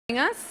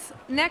Us.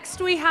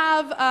 Next, we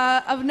have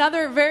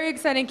another very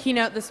exciting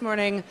keynote this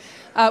morning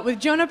with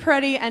Jonah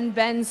Peretti and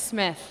Ben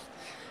Smith.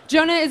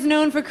 Jonah is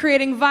known for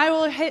creating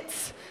viral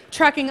hits,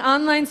 tracking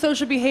online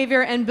social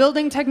behavior, and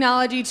building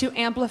technology to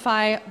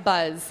amplify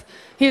buzz.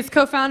 He is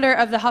co-founder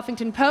of the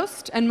Huffington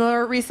Post and,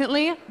 more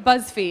recently,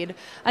 BuzzFeed,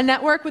 a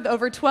network with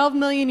over 12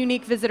 million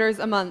unique visitors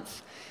a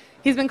month.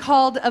 He's been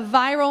called a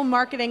viral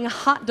marketing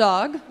hot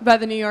dog by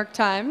the New York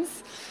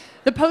Times,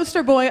 the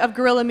poster boy of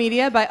guerrilla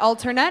media by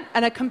Alternet,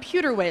 and a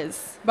computer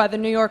whiz by The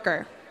New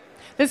Yorker.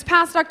 This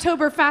past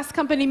October, Fast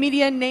Company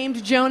Media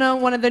named Jonah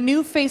one of the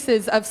new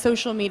faces of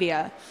social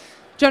media.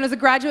 Jonah's a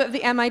graduate of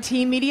the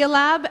MIT Media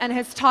Lab and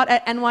has taught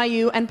at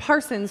NYU and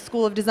Parsons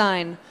School of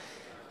Design.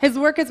 His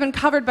work has been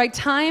covered by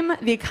Time,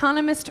 The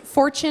Economist,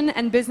 Fortune,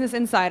 and Business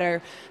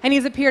Insider, and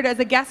he's appeared as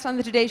a guest on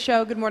the Today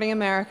Show, Good Morning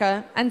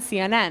America, and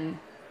CNN.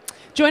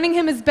 Joining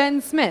him is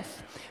Ben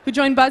Smith, who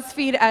joined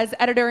BuzzFeed as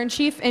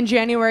editor-in-chief in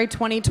January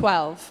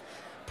 2012.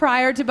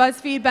 Prior to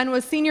BuzzFeed, Ben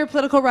was senior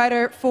political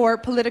writer for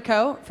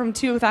Politico from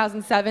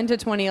 2007 to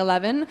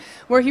 2011,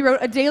 where he wrote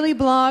a daily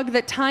blog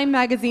that Time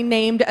magazine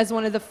named as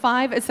one of the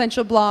 5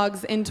 essential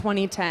blogs in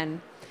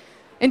 2010.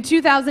 In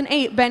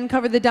 2008, Ben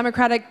covered the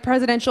Democratic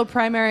presidential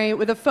primary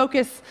with a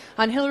focus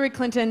on Hillary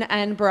Clinton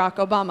and Barack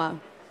Obama.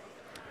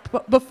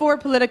 Before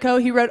Politico,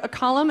 he wrote a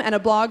column and a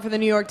blog for the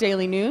New York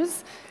Daily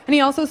News, and he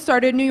also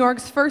started New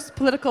York's first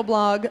political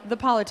blog, The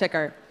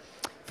Politicker,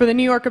 for the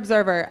New York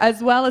Observer,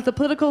 as well as the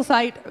political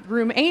site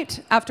Room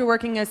 8 after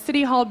working as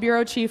City Hall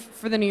bureau chief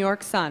for the New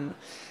York Sun.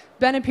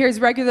 Ben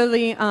appears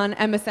regularly on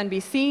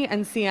MSNBC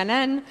and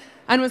CNN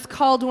and was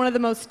called one of the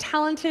most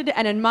talented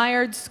and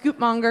admired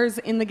scoopmongers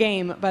in the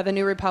game by the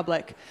New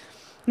Republic,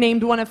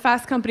 named one of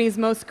Fast Company's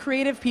most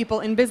creative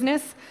people in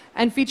business,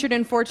 and featured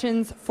in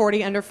Fortune's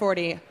 40 Under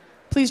 40.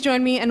 Please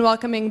join me in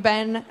welcoming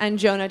Ben and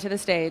Jonah to the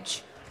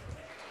stage.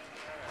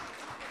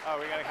 Oh,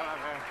 we gotta come up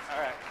here.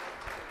 All right.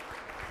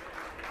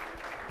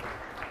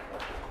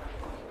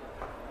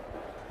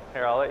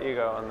 Here, I'll let you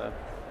go on the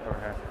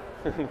over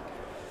here.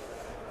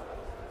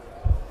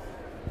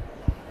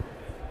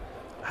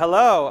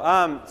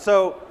 Hello.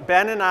 So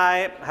Ben and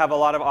I have a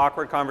lot of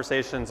awkward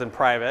conversations in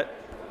private,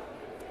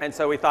 and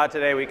so we thought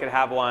today we could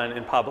have one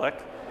in public.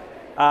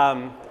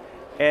 And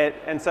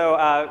so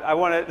I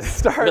want to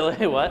start.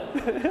 Really? What?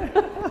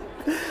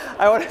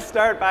 I want to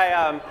start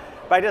by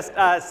just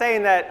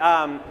saying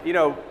that you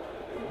know,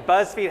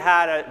 BuzzFeed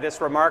had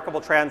this remarkable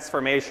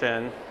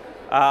transformation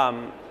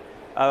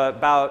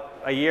about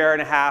a year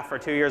and a half or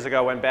 2 years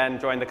ago when Ben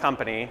joined the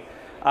company.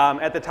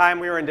 At the time,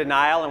 we were in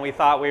denial, and we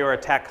thought we were a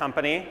tech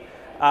company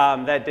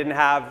that didn't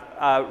have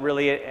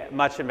really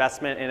much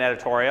investment in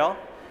editorial.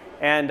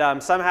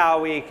 And somehow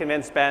we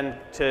convinced Ben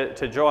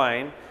to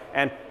join,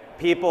 and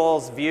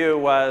people's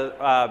view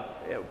of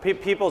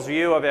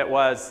it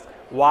was,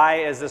 why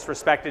is this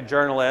respected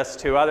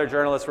journalist, who other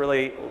journalists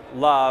really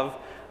love,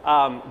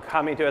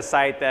 coming to a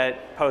site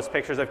that posts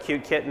pictures of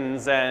cute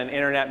kittens and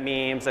internet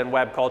memes and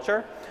web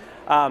culture?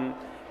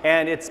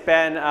 And it's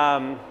been,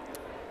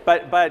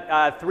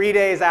 but 3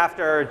 days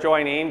after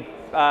joining,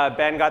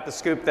 Ben got the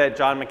scoop that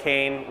John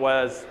McCain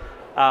was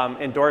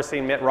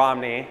endorsing Mitt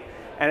Romney.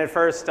 And at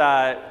first,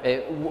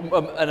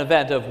 an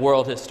event of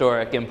world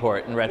historic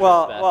import in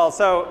retrospect. Well,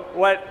 so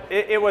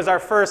it was our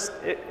first.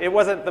 It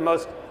wasn't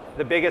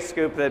the biggest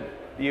scoop that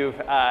you've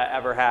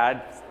ever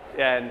had,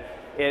 and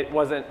it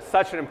wasn't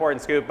such an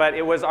important scoop, but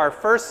it was our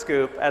first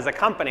scoop as a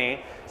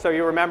company. So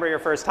you remember your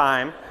first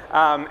time,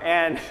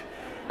 and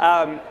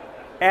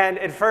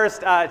at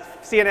first,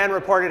 CNN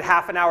reported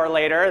half an hour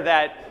later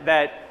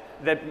that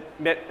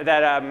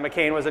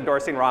McCain was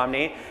endorsing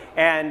Romney,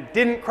 and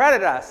didn't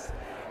credit us.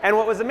 And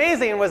what was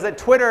amazing was that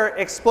Twitter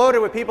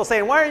exploded with people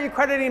saying, "Why are you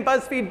crediting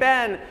BuzzFeed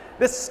Ben?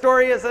 This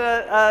story is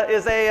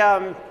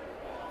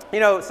you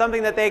know,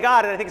 something that they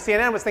got." And I think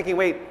CNN was thinking,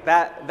 "Wait,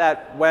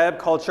 that web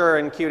culture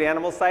and cute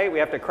animal site we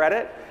have to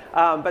credit?"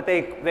 But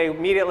they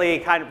immediately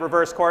kind of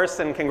reversed course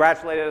and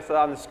congratulated us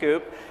on the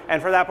scoop.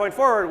 And from that point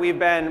forward, we've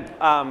been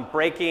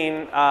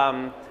breaking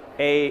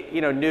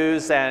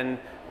news and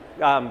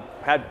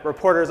had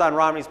reporters on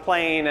Romney's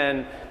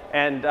plane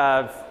and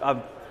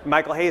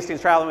Michael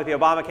Hastings traveling with the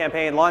Obama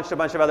campaign, launched a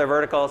bunch of other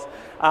verticals,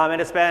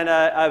 and it's been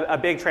a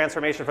big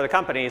transformation for the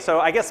company. So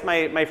I guess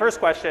my first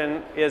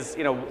question is,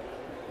 you know,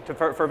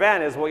 for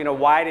Ben is, well, you know,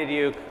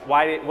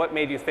 what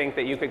made you think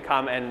that you could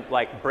come and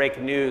like break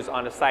news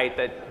on a site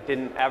that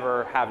didn't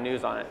ever have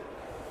news on it?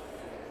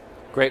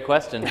 Great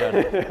question,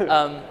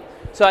 Jonah.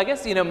 So I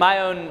guess, you know, my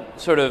own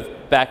sort of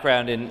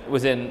background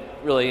was in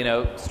really, you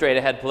know, straight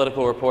ahead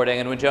political reporting,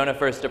 and when Jonah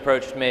first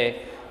approached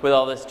me with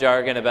all this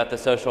jargon about the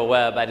social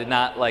web, I did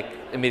not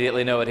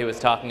immediately know what he was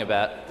talking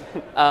about.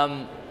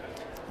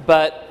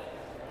 But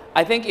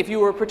I think if you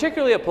were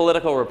particularly a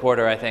political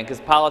reporter, I think, because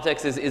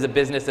politics is a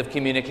business of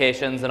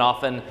communications, and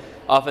often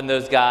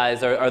those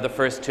guys are the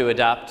first to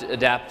adapt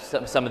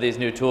some of these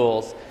new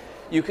tools.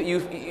 You,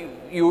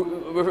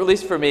 at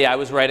least for me, I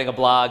was writing a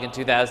blog in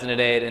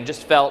 2008 and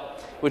just felt,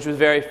 which was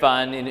very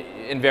fun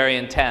and very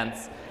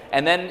intense,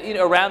 And then, you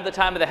know, around the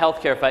time of the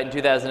healthcare fight in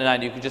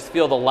 2009, you could just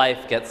feel the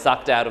life get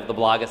sucked out of the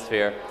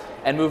blogosphere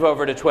and move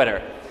over to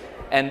Twitter.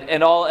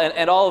 And all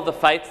of the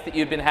fights that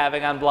you'd been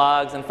having on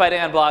blogs, and fighting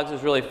on blogs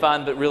was really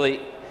fun, but really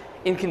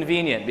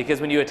inconvenient,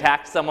 because when you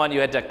attacked someone, you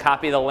had to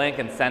copy the link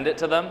and send it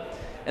to them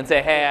and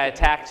say, hey, I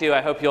attacked you,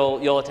 I hope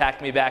you'll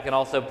attack me back, and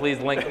also please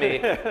link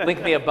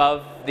me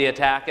above the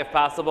attack if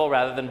possible,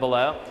 rather than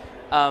below.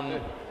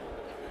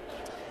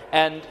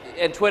 And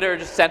Twitter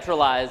just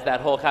centralized that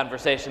whole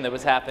conversation that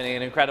was happening in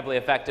an incredibly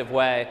effective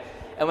way.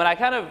 And when I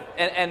kind of,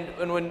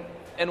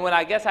 when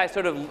I guess I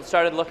sort of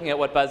started looking at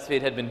what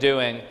BuzzFeed had been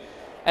doing,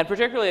 and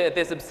particularly at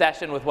this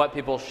obsession with what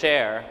people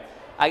share,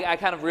 I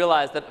kind of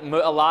realized that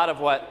a lot of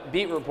what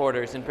beat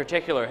reporters in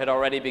particular had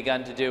already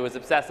begun to do was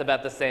obsess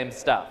about the same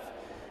stuff,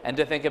 and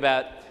to think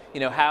about, you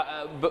know,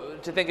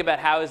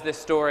 how is this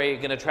story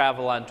going to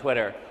travel on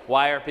Twitter?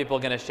 Why are people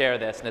going to share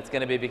this? And it's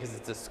going to be because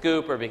it's a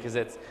scoop, or because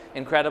it's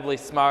incredibly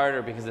smart,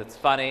 or because it's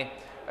funny,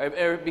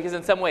 or because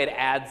in some way it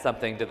adds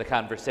something to the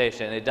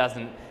conversation. It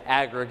doesn't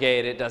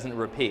aggregate, it doesn't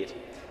repeat.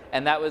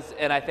 And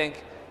I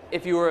think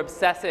if you were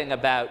obsessing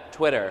about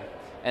Twitter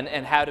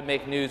and how to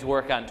make news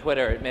work on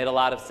Twitter, it made a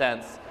lot of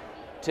sense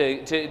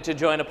to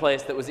join a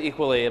place that was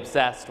equally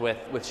obsessed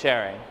with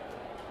sharing.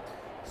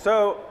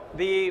 So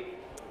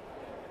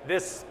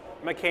this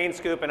McCain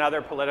scoop and other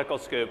political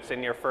scoops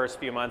in your first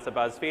few months of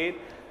BuzzFeed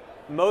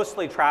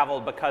mostly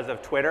traveled because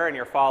of Twitter and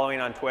your following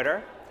on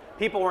Twitter.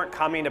 People weren't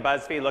coming to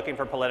BuzzFeed looking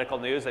for political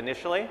news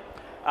initially,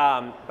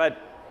 but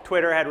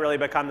Twitter had really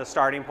become the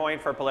starting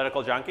point for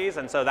political junkies,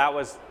 and so that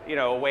was, you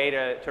know, a way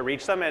to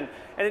reach them. And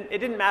it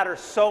didn't matter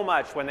so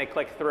much when they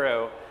clicked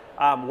through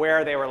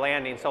where they were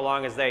landing, so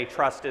long as they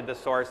trusted the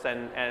source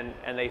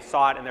and they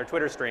saw it in their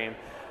Twitter stream.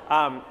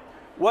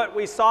 What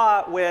we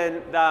saw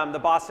when the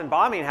Boston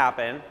bombing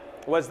happened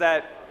was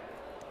that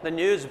the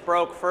news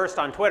broke first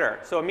on Twitter.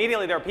 So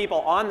immediately there were people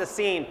on the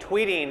scene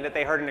tweeting that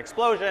they heard an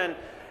explosion,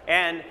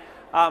 and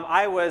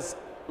I was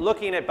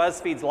looking at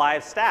BuzzFeed's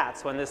live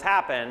stats when this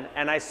happened,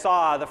 and I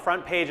saw the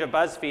front page of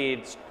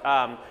BuzzFeed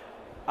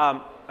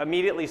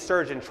immediately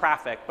surge in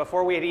traffic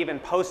before we had even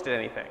posted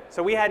anything.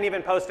 So we hadn't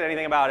even posted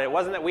anything about it. It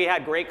wasn't that we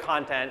had great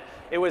content.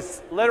 It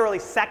was literally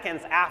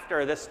seconds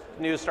after this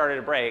news started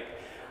to break.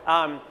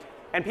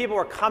 And people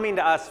were coming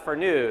to us for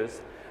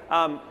news.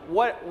 You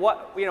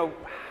know,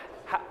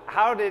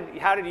 how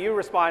did you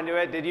respond to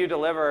it? Did you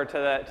deliver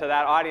to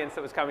that audience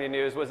that was coming to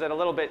news? Was it a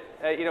little bit,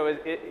 you know,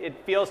 it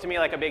feels to me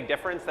like a big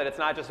difference that it's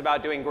not just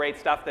about doing great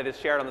stuff that is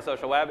shared on the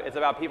social web. It's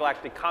about people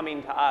actually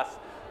coming to us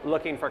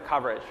looking for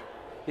coverage.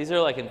 These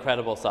are like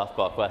incredible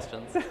softball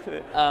questions. All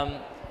right,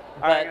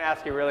 I'm going to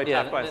ask you really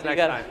tough questions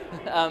next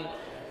time.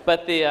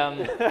 But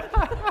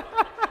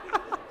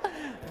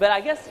I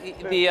guess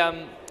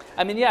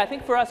I mean, yeah, I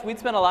think for us, we'd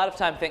spent a lot of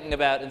time thinking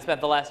about, and spent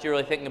the last year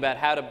really thinking about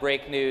how to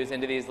break news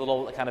into these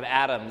little kind of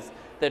atoms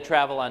that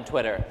travel on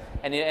Twitter.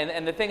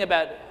 And the thing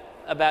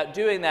about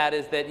doing that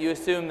is that you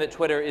assume that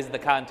Twitter is the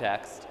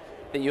context,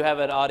 that you have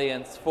an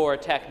audience for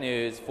tech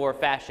news, for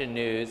fashion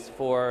news,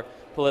 for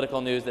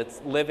political news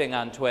that's living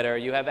on Twitter.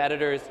 You have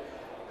editors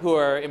who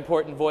are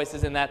important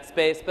voices in that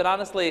space, but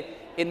honestly,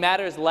 it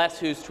matters less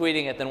who's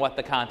tweeting it than what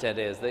the content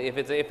is. If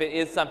it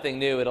is something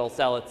new, it'll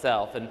sell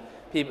itself, and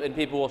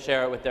people will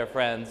share it with their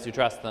friends who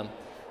trust them.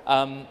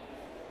 But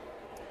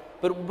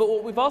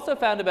what we've also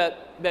found about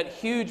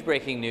huge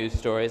breaking news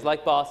stories,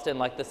 like Boston,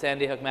 like the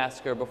Sandy Hook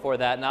massacre before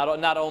that,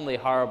 not only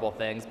horrible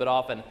things, but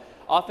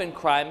often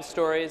crime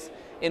stories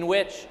in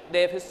which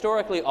they have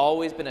historically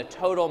always been a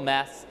total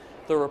mess.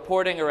 The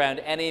reporting around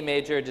any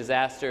major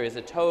disaster is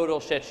a total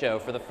shit show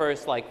for the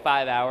first like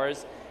 5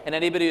 hours. And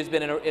anybody who's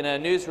been in a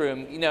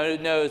newsroom, you know,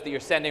 knows that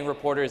you're sending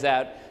reporters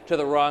out to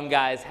the wrong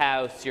guy's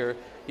house.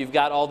 You've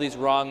got all these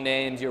wrong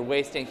names. You're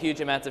wasting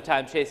huge amounts of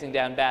time chasing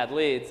down bad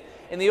leads.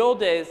 In the old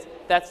days,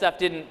 that stuff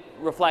didn't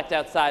reflect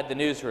outside the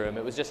newsroom.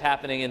 It was just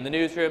happening in the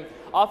newsroom.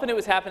 Often it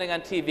was happening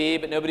on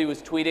TV, but nobody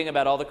was tweeting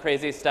about all the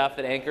crazy stuff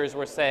that anchors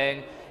were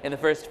saying in the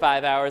first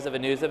 5 hours of a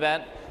news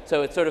event.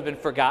 So it's sort of been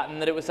forgotten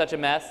that it was such a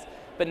mess.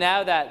 But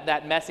now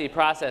that messy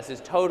process is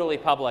totally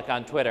public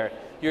on Twitter.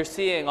 You're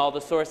seeing all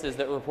the sources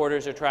that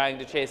reporters are trying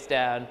to chase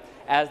down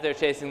as they're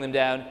chasing them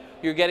down.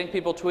 You're getting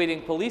people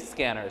tweeting police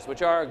scanners,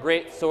 which are a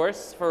great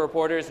source for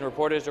reporters, and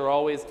reporters are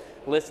always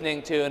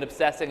listening to and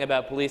obsessing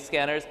about police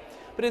scanners.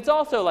 But it's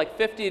also like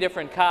 50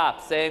 different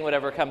cops saying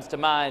whatever comes to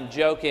mind,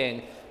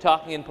 joking,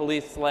 talking in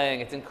police slang.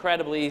 It's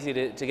incredibly easy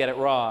to get it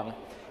wrong.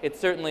 It's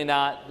certainly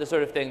not the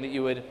sort of thing that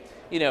you would,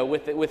 you know,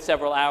 with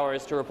several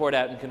hours to report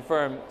out and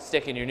confirm,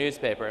 stick in your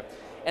newspaper.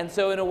 And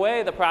so in a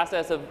way, the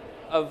process of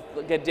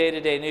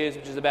day-to-day news,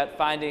 which is about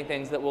finding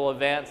things that will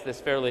advance this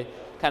fairly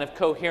kind of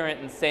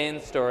coherent and sane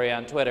story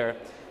on Twitter,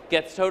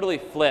 gets totally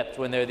flipped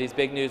when there are these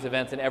big news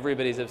events and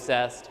everybody's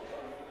obsessed.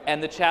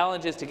 And the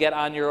challenge is to get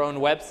on your own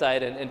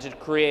website and to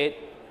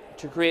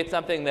create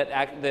something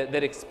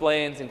that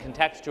explains and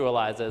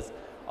contextualizes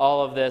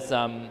all of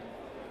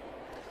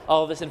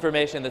this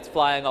information that's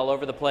flying all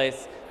over the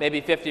place,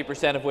 maybe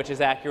 50% of which is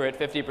accurate,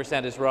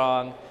 50% is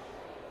wrong.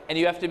 And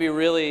you have to be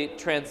really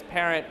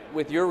transparent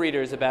with your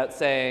readers about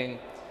saying,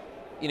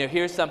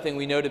 here's something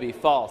we know to be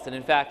false. And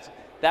in fact,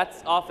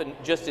 that's often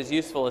just as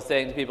useful as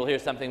saying to people,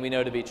 here's something we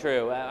know to be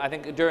true. I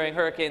think during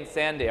Hurricane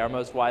Sandy, our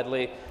most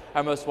widely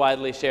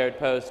shared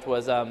post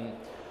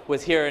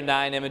was here are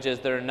 9 images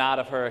that are not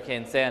of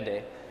Hurricane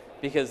Sandy,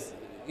 because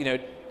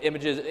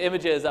images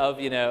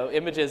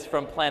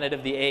from Planet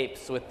of the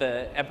Apes with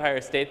the Empire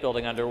State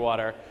Building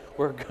underwater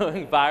were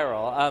going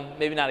viral.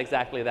 Maybe not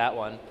exactly that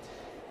one.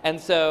 And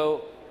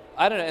so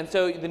I don't know. And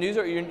so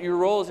your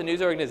role as a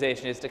news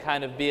organization is to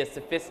kind of be a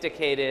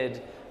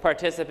sophisticated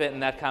participant in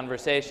that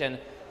conversation,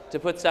 to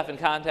put stuff in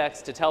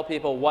context, to tell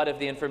people what of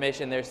the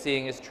information they're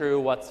seeing is true,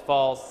 what's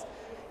false,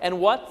 and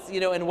what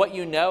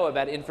you know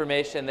about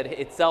information that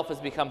itself has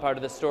become part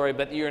of the story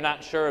but you're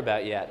not sure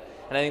about yet.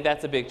 And I think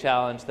that's a big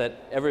challenge that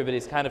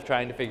everybody's kind of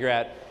trying to figure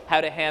out, how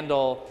to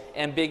handle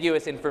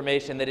ambiguous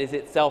information that is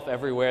itself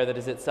everywhere, that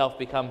has itself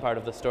become part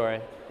of the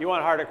story. You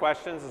want harder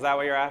questions? Is that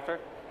what you're after?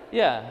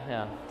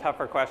 Yeah.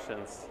 Tougher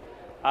questions.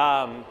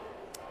 Let's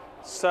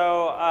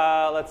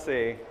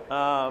see.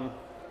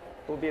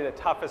 What would be the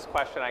toughest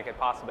question I could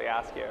possibly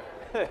ask you?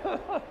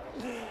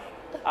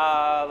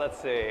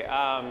 Let's see.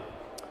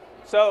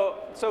 So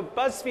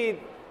BuzzFeed,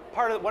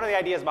 one of the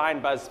ideas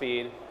behind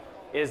BuzzFeed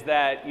is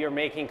that you're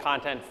making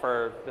content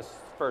for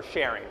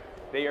sharing.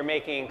 That you're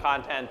making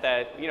content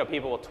that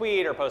people will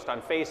tweet or post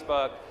on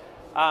Facebook.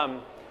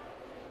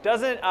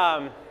 Doesn't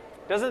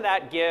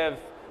that give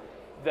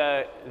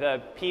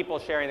the people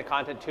sharing the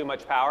content too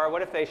much power?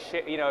 What if they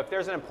if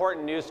there's an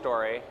important news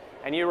story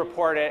and you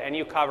report it and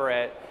you cover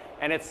it,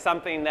 and it's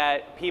something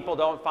that people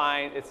don't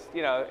find,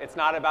 it's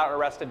not about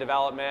Arrested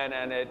Development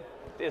and it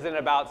isn't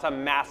about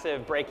some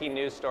massive breaking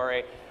news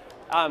story,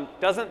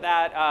 doesn't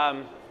that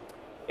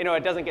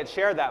it doesn't get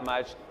shared that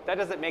much? That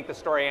doesn't make the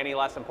story any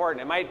less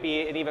important. It might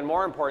be an even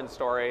more important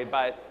story,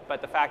 but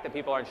the fact that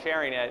people aren't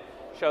sharing it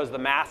shows the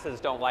masses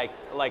don't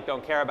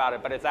care about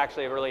it, but it's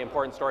actually a really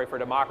important story for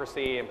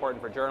democracy,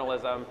 important for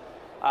journalism.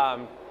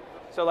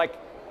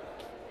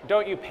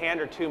 Don't you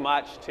pander too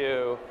much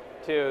to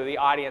the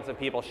audience of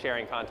people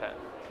sharing content?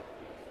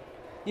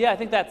 Yeah, I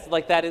think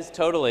that is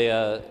totally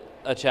a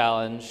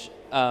challenge.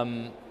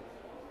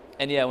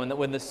 And yeah,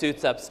 when the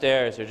suits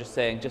upstairs are just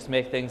saying, just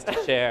make things to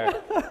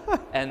share,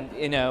 and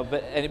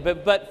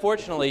but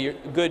fortunately,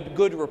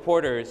 good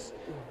reporters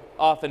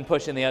often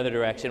push in the other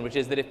direction, which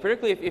is that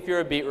particularly if you're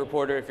a beat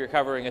reporter, if you're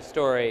covering a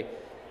story,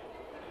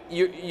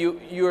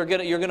 you're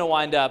gonna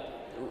wind up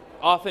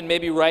often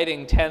maybe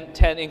writing 10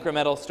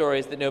 incremental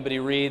stories that nobody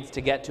reads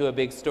to get to a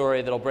big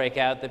story that'll break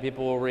out that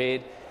people will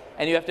read,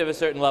 and you have to have a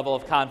certain level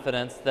of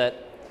confidence that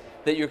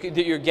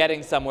you're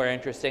getting somewhere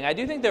interesting. I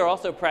do think there are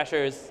also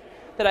pressures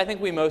that I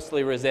think we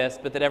mostly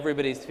resist, but that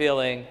everybody's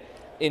feeling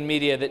in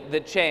media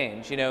that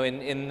change.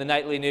 In the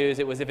nightly news,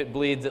 it was if it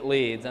bleeds, it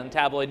leads. On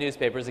tabloid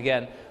newspapers,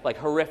 again,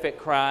 horrific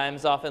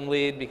crimes often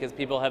lead because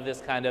people have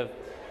this kind of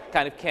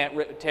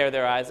can't tear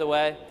their eyes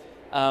away.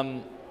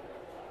 And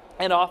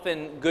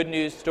often good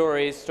news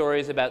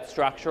stories about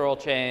structural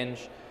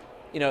change,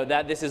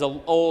 that this is an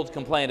old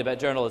complaint about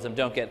journalism,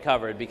 don't get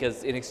covered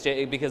because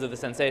of the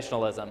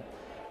sensationalism.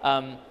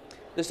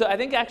 So I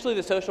think actually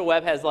the social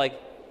web has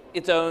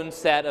its own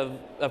set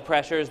of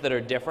pressures that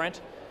are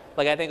different.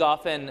 I think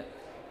often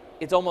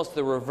it's almost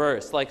the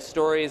reverse,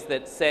 stories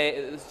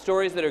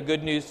that are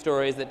good news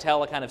stories that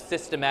tell a kind of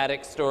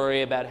systematic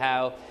story about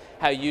how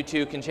you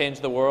too can change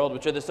the world,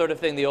 which are the sort of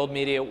thing the old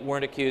media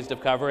weren't accused of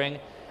covering.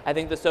 I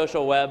think the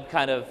social web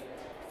kind of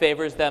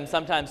favors them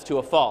sometimes to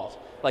a fault.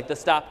 The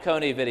Stop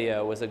Coney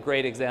video was a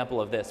great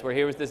example of this, where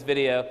here was this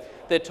video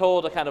that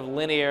told a kind of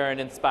linear and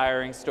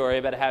inspiring story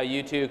about how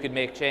you too could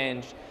make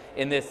change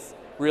in this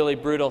really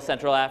brutal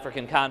Central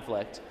African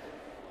conflict.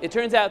 It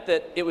turns out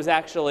that it was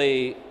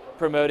actually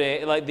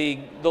promoting,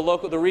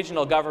 the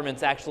regional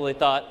governments actually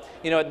thought,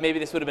 maybe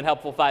this would have been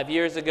helpful 5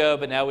 years ago,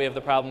 but now we have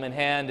the problem in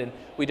hand, and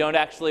we don't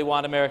actually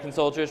want American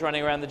soldiers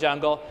running around the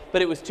jungle.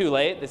 But it was too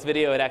late. This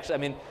video had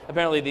actually,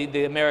 apparently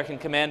the American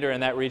commander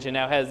in that region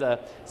now has a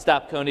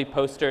Stop Coney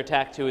poster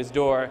tacked to his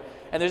door,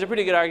 and there's a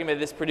pretty good argument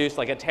that this produced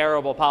a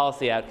terrible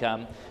policy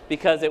outcome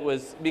because it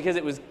was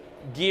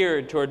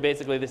geared toward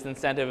basically this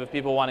incentive of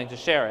people wanting to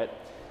share it.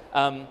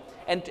 And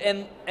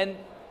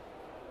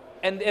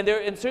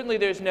certainly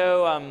there's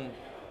no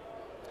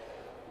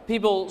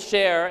people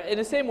share in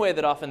the same way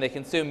that often they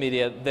consume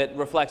media that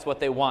reflects what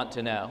they want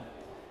to know.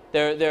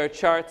 There are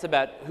charts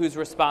about who's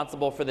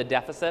responsible for the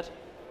deficit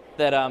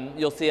that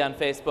you'll see on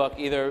Facebook,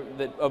 either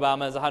that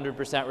Obama is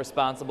 100%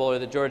 responsible or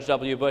that George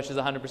W. Bush is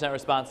 100%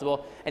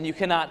 responsible, and you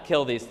cannot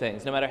kill these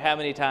things, no matter how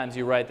many times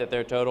you write that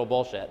they're total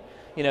bullshit.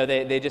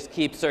 They just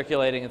keep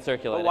circulating and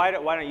circulating.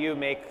 Well, why don't you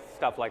make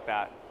stuff like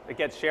that? It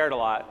gets shared a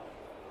lot.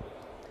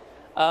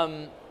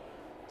 I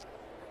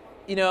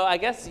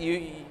guess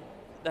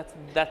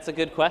that's a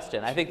good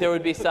question. I think there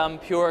would be some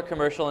pure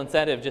commercial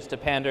incentive just to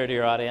pander to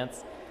your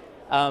audience.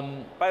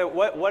 But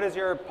what is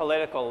your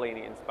political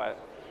leanings?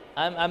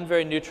 I'm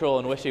very neutral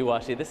and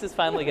wishy-washy. This is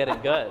finally getting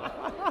good.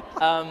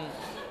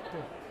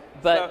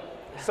 Does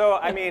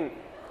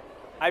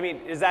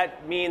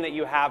that mean that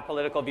you have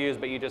political views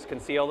but you just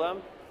conceal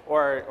them,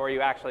 or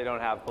you actually don't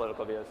have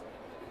political views?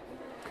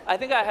 I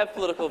think I have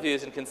political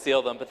views and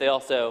conceal them, but they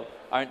also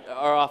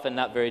are often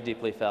not very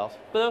deeply felt.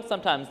 But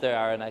sometimes there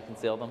are, and I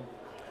conceal them.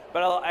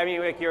 But I mean,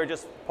 like you were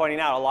just pointing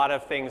out, a lot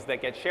of things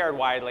that get shared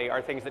widely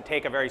are things that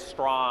take a very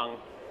strong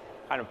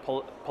kind of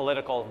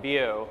political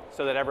view,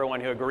 so that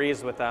everyone who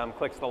agrees with them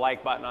clicks the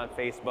like button on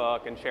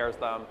Facebook and shares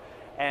them.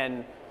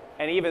 And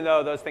even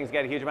though those things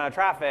get a huge amount of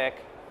traffic,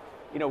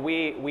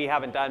 we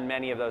haven't done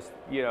many of those,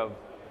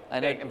 I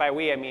know, and by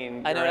we I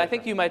mean I know. I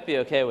think you might be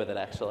okay with it,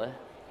 actually.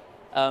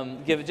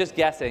 Just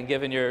guessing,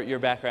 given your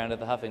background at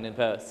the Huffington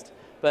Post.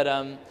 But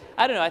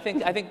I don't know. I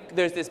think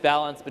there's this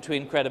balance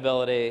between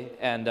credibility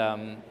and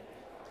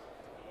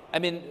I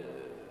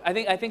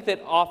think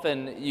that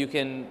often you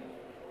can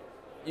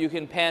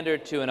pander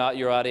to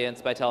your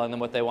audience by telling them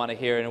what they want to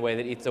hear in a way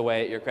that eats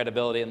away at your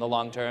credibility in the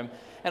long term,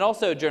 and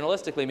also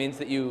journalistically means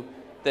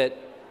that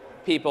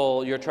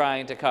people you're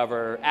trying to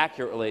cover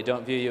accurately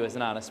don't view you as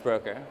an honest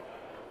broker.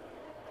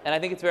 And I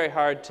think it's very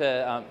hard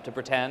to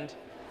pretend.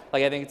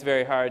 Like, I think it's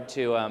very hard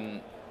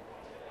to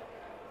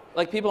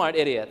people aren't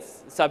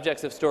idiots.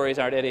 Subjects of stories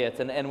aren't idiots.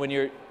 And when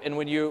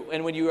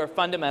you are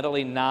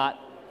fundamentally not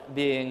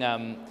being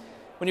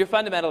when you're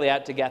fundamentally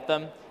out to get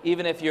them,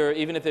 even if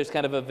there's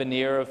kind of a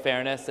veneer of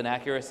fairness and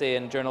accuracy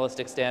and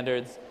journalistic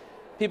standards,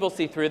 people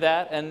see through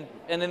that. And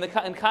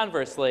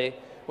conversely,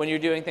 when you're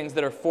doing things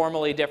that are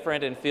formally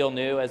different and feel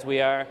new, as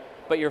we are,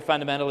 but you're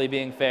fundamentally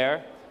being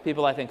fair,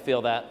 people, I think,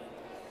 feel that.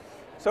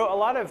 So a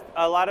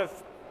lot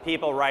of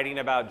people writing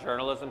about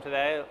journalism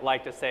today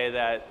like to say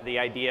that the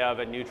idea of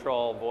a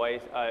neutral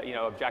voice,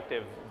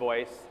 objective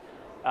voice,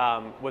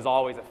 was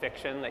always a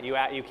fiction. That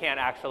you can't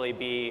actually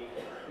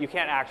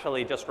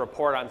just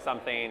report on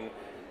something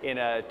in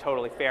a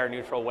totally fair,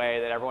 neutral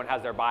way. That everyone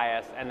has their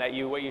bias, and that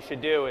what you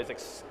should do is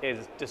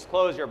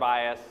disclose your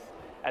bias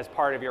as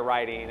part of your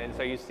writing. And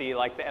so you see,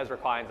 like, the Ezra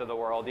Kleins of the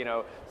world,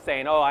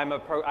 saying, "Oh, I'm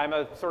a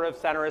sort of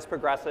centrist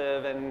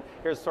progressive, and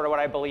here's sort of what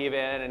I believe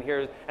in,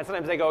 and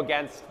sometimes they go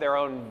against their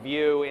own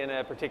view in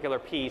a particular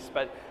piece,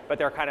 but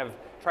they're kind of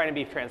trying to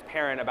be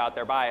transparent about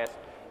their bias."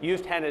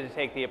 You've tended to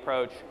take the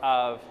approach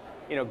of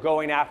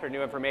going after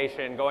new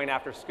information, going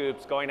after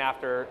scoops, going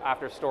after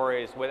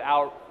stories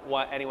without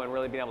anyone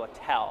really being able to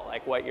tell,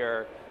 like, what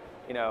you're.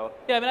 Yeah,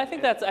 I mean, I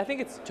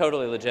think it's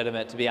totally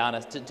legitimate, to be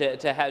honest,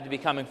 to be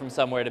coming from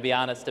somewhere, to be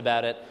honest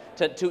about it,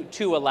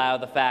 to allow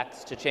the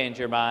facts to change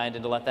your mind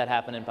and to let that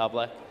happen in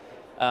public.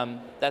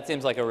 That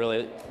seems like a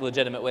really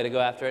legitimate way to go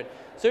after it.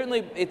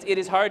 Certainly, it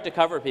is hard to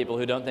cover people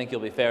who don't think you'll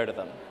be fair to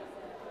them.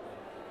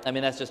 I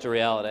mean, that's just a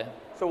reality.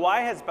 So why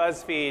has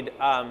BuzzFeed,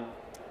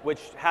 which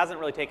hasn't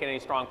really taken any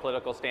strong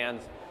political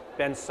stands,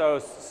 been so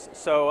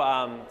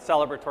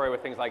celebratory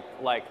with things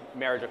like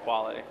marriage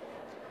equality?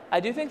 I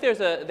do think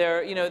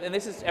and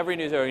this is, every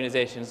news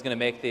organization is going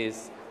to make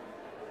these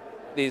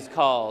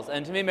calls,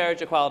 and to me,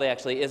 marriage equality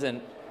actually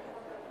isn't.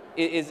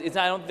 I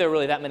don't think there are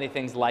really that many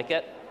things like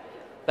it,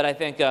 but I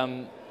think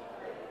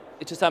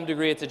to some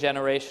degree it's a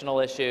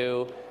generational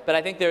issue. But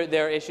I think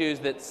there are issues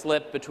that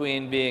slip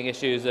between being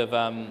issues of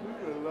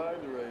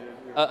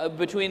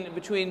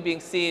between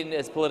being seen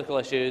as political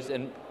issues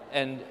and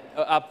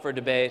up for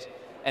debate,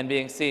 and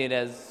being seen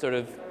as sort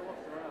of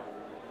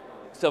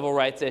civil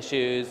rights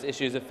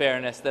issues of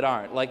fairness that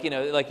aren't.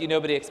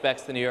 Nobody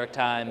expects the New York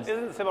Times.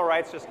 Isn't civil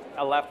rights just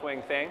a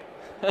left-wing thing?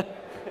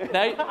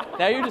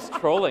 now you're just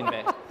trolling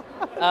me.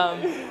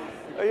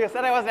 You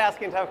said I wasn't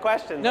asking tough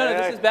questions. No,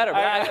 this is better.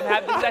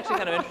 But this is actually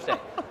kind of interesting.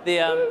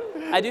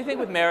 I do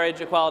think with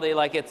marriage equality,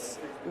 it's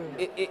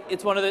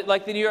one of the,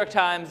 the New York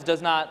Times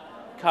does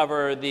not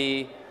cover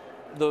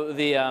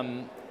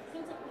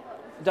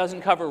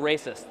doesn't cover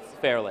racists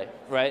fairly,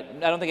 right?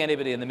 I don't think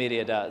anybody in the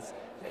media does.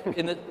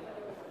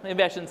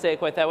 Maybe I shouldn't say it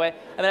quite that way.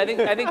 I mean,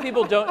 I think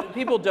people don't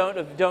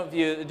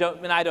view,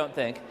 and I don't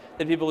think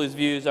that people whose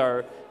views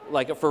are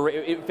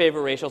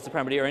favor racial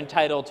supremacy are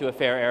entitled to a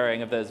fair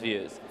airing of those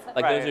views.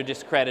 Those are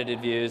discredited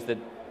views that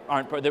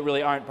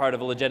really aren't part of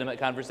a legitimate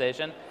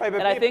conversation. Right,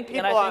 but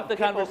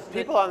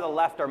people on the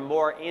left are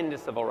more into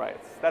civil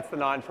rights. That's the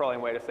non-trolling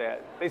way to say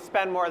it. They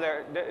spend more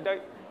there.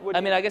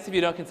 I guess if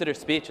you don't consider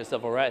speech a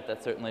civil right,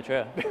 that's certainly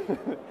true.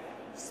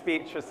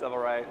 Speech a civil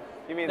right?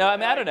 You mean? No, I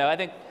mean, I don't know. I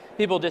think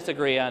people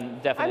disagree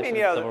on definitions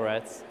of civil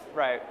rights.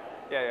 Right.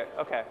 Yeah.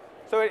 Okay.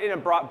 So in a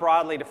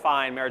broadly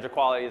defined, marriage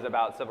equality is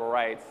about civil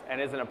rights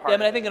and isn't a part. Yeah, I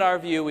mean, I think in our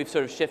view, we've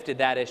sort of shifted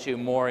that issue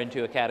more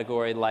into a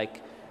category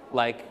like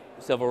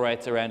civil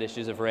rights around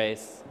issues of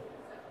race.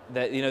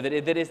 That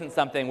that isn't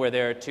something where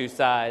there are two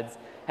sides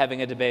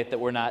having a debate that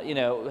we're not,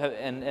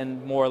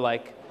 and more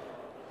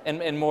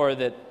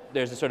that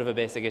there's a sort of a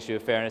basic issue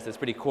of fairness that's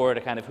pretty core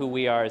to kind of who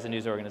we are as a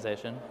news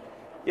organization.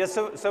 Yeah,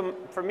 so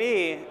for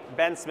me,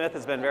 Ben Smith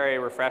has been very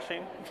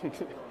refreshing.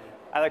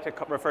 I like to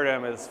refer to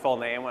him as full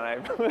name when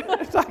I'm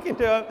talking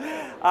to him,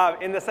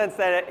 in the sense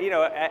that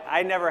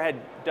I never had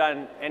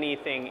done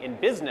anything in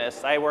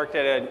business. I worked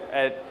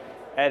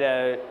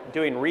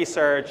doing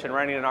research and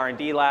running an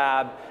R&D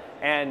lab,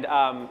 and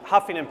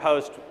Huffington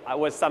Post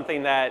was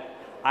something that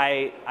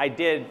I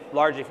did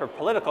largely for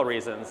political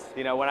reasons.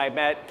 When I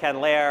met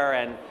Ken Lair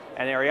and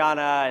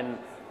Ariana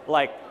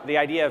like the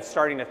idea of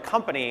starting a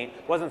company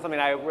wasn't something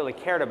I really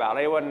cared about.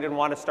 I didn't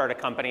want to start a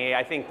company.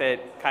 I think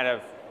that kind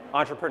of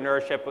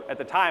entrepreneurship at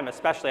the time,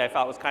 especially, I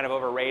felt was kind of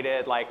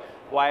overrated. Like,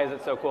 why is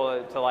it so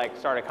cool to like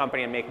start a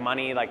company and make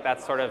money? Like,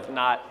 that's sort of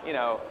not, you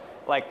know,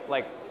 like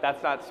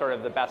that's not sort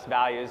of the best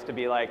values to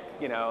be like,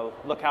 you know,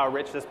 look how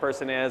rich this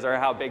person is or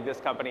how big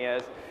this company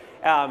is.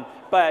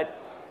 But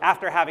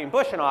after having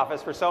Bush in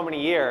office for so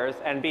many years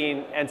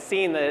and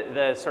seeing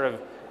the sort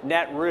of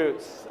net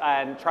roots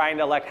and trying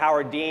to elect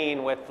Howard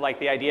Dean with like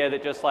the idea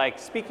that just like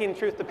speaking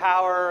truth to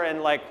power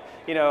and like,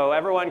 you know,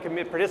 everyone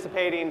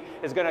participating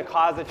is going to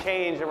cause a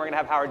change and we're going to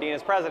have Howard Dean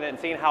as president, and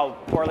seeing how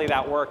poorly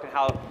that worked and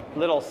how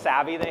little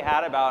savvy they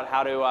had about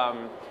how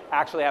to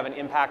actually have an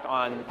impact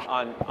on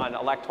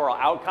electoral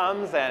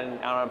outcomes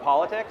and on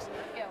politics.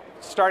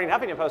 Starting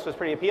Huffington Post was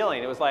pretty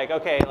appealing. It was like,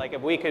 okay, like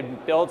if we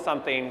could build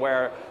something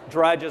where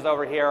Drudge is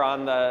over here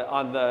on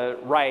the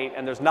right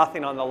and there's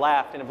nothing on the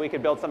left, and if we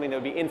could build something that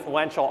would be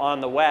influential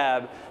on the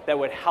web that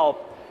would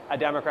help a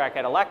Democrat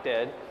get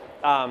elected,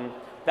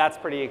 that's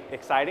pretty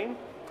exciting.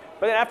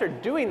 But then after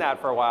doing that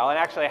for a while and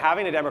actually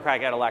having a Democrat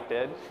get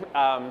elected,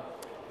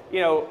 you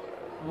know,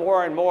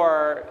 more and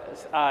more,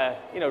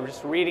 you know,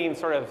 just reading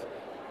sort of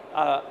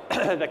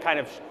the kind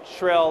of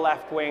shrill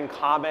left-wing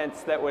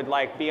comments that would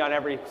like be on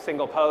every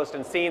single post,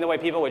 and seeing the way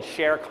people would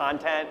share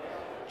content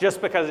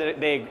just because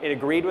it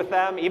agreed with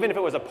them, even if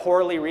it was a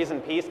poorly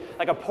reasoned piece.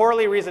 Like a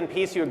poorly reasoned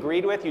piece you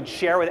agreed with, you'd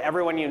share with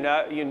everyone you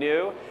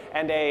knew,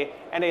 and a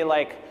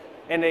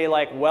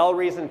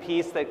well-reasoned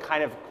piece that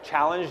kind of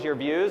challenged your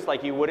views,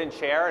 like you wouldn't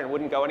share and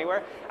wouldn't go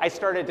anywhere. I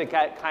started to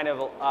get kind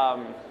of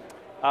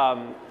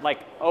like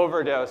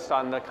overdosed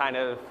on the kind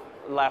of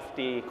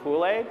lefty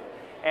Kool-Aid.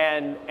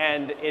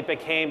 And it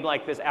became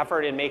like this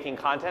effort in making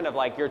content of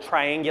like you're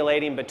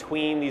triangulating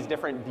between these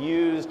different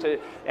views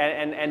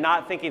and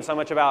not thinking so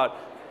much about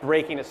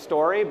breaking a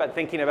story, but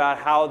thinking about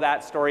how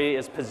that story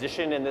is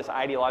positioned in this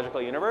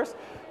ideological universe.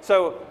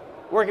 So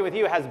working with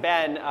you has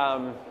been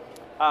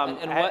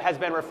has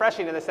been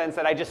refreshing in the sense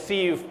that I just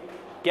see you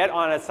get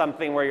on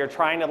something where you're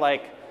trying to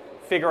like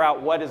figure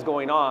out what is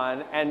going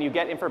on, and you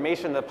get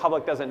information the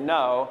public doesn't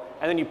know,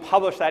 and then you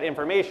publish that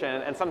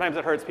information, and sometimes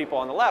it hurts people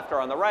on the left or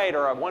on the right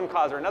or on one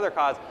cause or another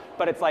cause,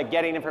 but it's like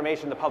getting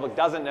information the public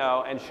doesn't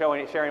know and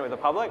sharing it with the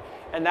public,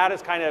 and that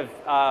is kind of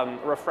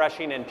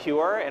refreshing and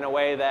pure in a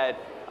way that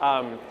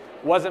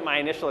wasn't my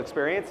initial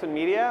experience in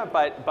media,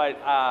 but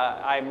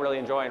I'm really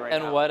enjoying right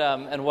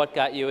now. And what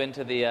got you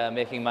into the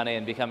making money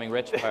and becoming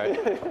rich part?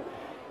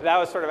 That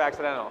was sort of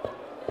accidental.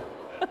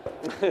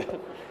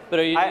 But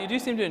you do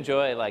seem to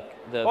enjoy like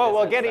the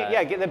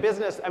the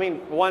business. I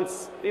mean,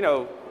 once you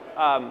know,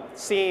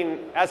 seeing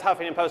as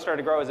Huffington Post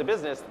started to grow as a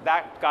business,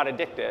 that got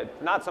addicted.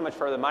 Not so much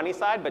for the money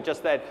side, but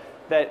just that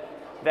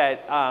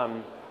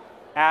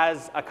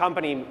as a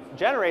company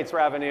generates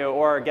revenue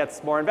or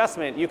gets more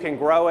investment, you can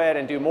grow it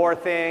and do more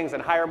things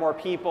and hire more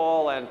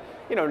people. And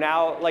you know,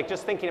 now like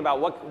just thinking about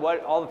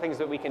what all the things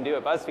that we can do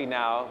at BuzzFeed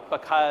now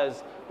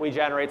because we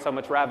generate so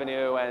much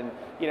revenue, and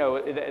you know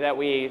that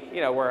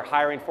we're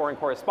hiring foreign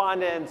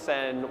correspondents,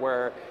 and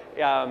we're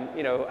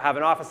have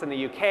an office in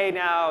the UK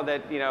now,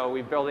 that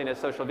we're building a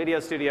social video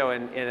studio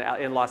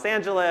in Los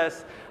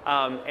Angeles,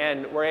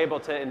 and we're able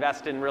to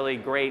invest in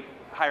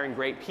hiring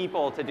great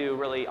people to do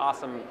really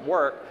awesome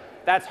work.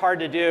 That's hard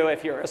to do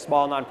if you're a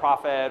small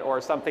nonprofit or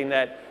something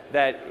that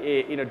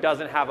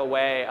doesn't have a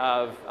way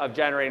of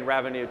generating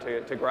revenue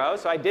to grow.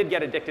 So I did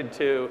get addicted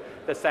to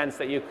the sense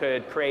that you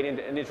could create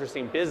an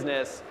interesting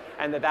business,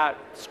 and that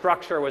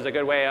structure was a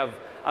good way of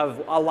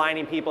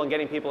aligning people and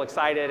getting people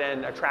excited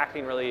and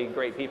attracting really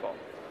great people.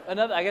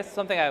 I guess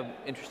something I'm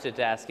interested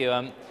to ask you.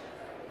 I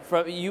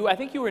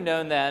think you were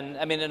known then,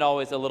 and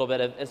always a little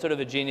bit, as sort of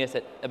a genius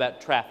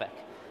about traffic.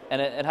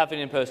 And at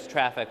Huffington Post,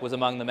 traffic was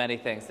among the many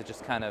things that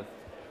just kind of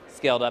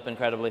scaled up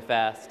incredibly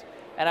fast.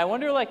 And I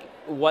wonder,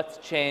 what's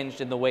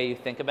changed in the way you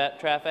think about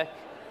traffic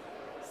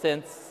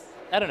since,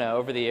 I don't know,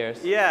 over the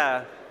years?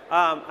 Yeah,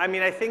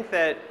 I think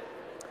that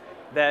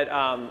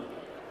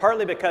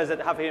partly because at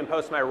Huffington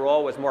Post my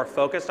role was more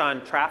focused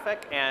on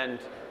traffic and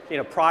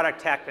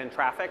product tech and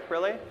traffic,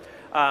 really.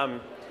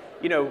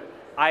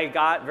 I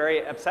got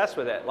very obsessed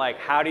with it. Like,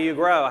 how do you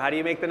grow? How do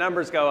you make the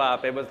numbers go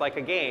up? It was like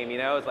a game,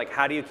 It's like,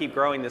 how do you keep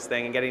growing this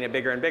thing and getting it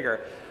bigger and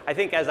bigger? I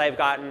think as I've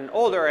gotten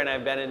older and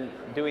I've been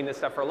doing this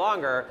stuff for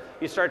longer,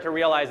 you start to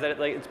realize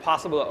that it's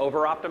possible to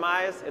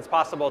over-optimize. It's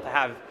possible to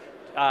have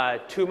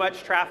too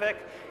much traffic.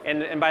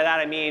 And by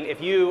that I mean,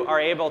 if you are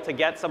able to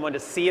get someone to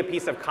see a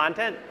piece of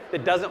content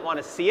that doesn't want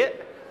to see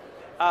it,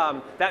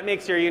 that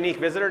makes your unique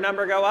visitor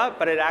number go up,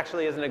 but it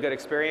actually isn't a good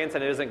experience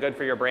and it isn't good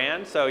for your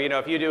brand. So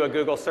if you do a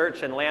Google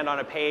search and land on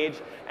a page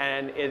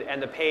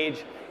and the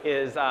page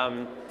is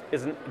not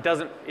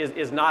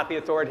the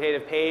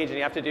authoritative page, and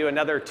you have to do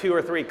another 2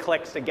 or 3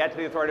 clicks to get to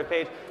the authoritative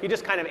page, you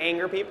just kind of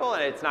anger people,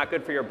 and it's not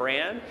good for your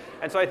brand.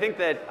 And so I think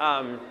that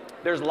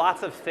there's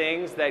lots of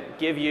things that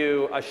give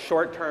you a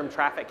short-term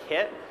traffic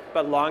hit,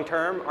 but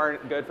long-term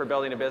aren't good for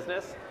building a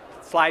business.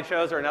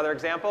 Slideshows are another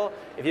example.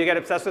 If you get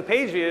obsessed with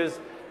page views,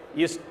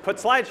 you put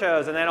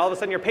slideshows, and then all of a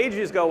sudden your page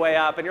views go way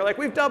up, and you're like,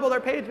 we've doubled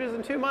our page views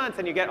in 2 months,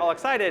 and you get all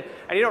excited,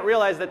 and you don't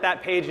realize that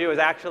that page view is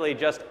actually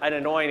just an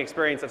annoying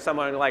experience of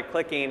someone like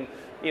clicking,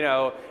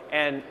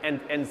 and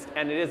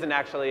it isn't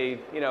actually,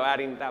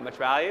 adding that much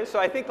value. So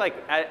I think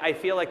I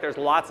feel like there's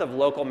lots of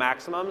local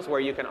maximums where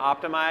you can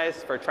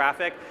optimize for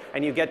traffic,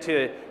 and you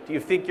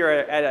think you're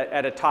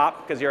at a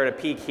top because you're at a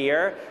peak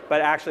here,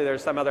 but actually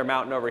there's some other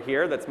mountain over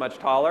here that's much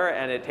taller,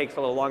 and it takes a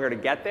little longer to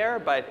get there,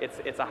 but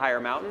it's a higher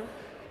mountain.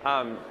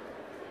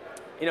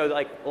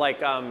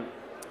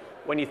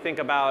 When you think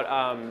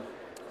about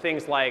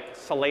things like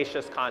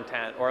salacious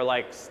content or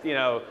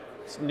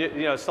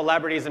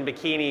celebrities in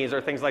bikinis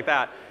or things like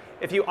that,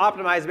 if you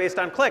optimize based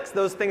on clicks,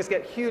 those things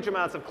get huge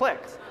amounts of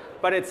clicks.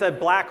 But it's a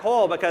black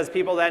hole because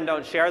people then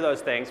don't share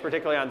those things,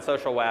 particularly on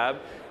social web,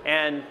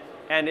 and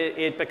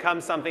it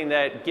becomes something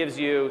that gives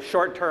you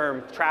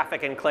short-term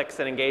traffic and clicks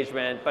and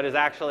engagement, but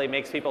actually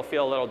makes people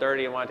feel a little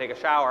dirty and want to take a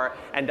shower,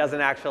 and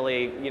doesn't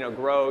actually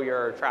grow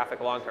your traffic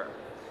long-term.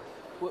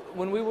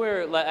 When we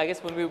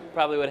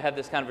probably would have had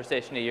this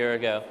conversation a year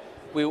ago,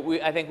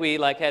 I think we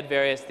had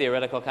various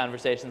theoretical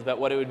conversations about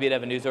what it would be to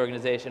have a news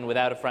organization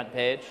without a front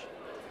page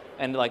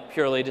and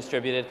purely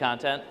distributed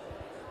content.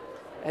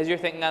 Has your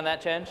thinking on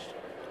that changed?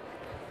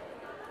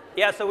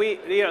 Yeah, so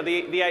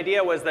the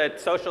idea was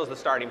that social is the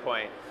starting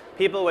point.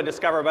 People would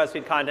discover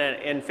BuzzFeed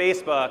content in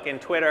Facebook, in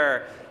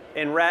Twitter,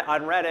 on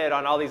Reddit,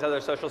 on all these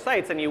other social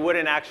sites, and you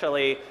wouldn't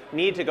actually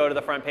need to go to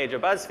the front page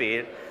of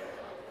BuzzFeed.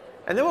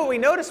 And then what we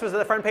noticed was that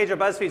the front page of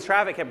BuzzFeed's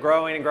traffic kept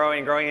growing and growing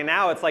and growing, and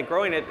now it's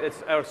growing at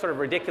a sort of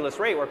ridiculous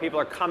rate where people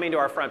are coming to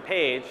our front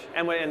page.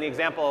 And in the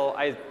example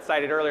I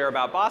cited earlier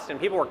about Boston,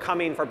 people were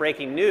coming for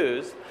breaking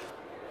news.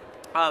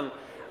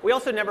 We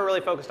also never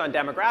really focused on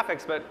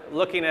demographics, but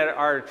looking at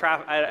our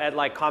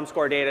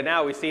ComScore data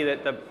now, we see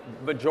that the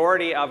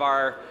majority of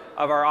our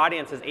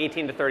audience is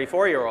 18 to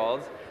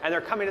 34-year-olds, and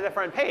they're coming to the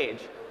front page.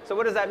 So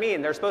what does that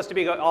mean? They're supposed to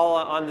be all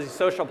on these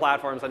social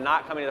platforms and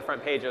not coming to the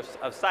front page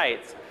of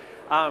sites.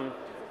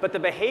 But the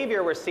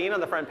behavior we're seeing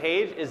on the front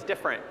page is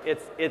different.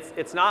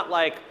 It's not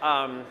like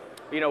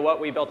what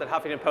we built at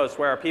Huffington Post,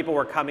 where people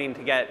were coming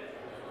to get,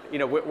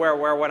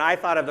 where when I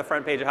thought of the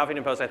front page of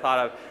Huffington Post, I thought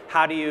of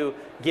how do you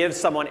give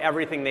someone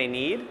everything they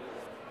need.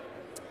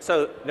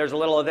 So there's a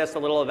little of this, a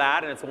little of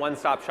that, and it's a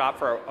one-stop shop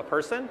for a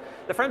person.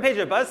 The front page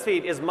of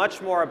BuzzFeed is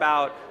much more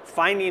about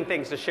finding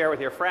things to share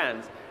with your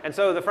friends. And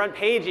so the front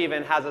page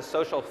even has a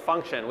social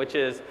function, which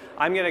is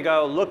I'm going to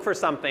go look for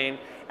something.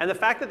 And the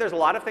fact that there's a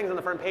lot of things on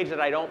the front page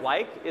that I don't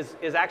like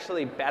is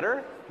actually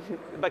better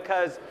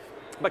because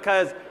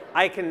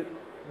I can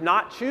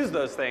not choose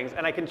those things,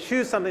 and I can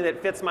choose something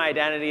that fits my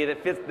identity,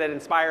 that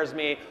inspires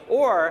me,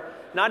 or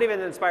not even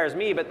that inspires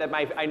me, but that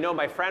I know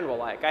my friend will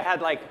like. I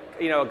had a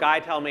guy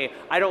tell me,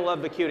 I don't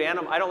like the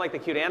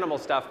cute animal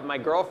stuff, but my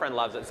girlfriend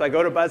loves it. So I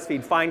go to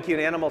BuzzFeed, find cute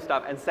animal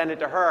stuff, and send it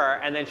to her,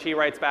 and then she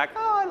writes back,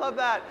 oh, I love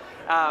that,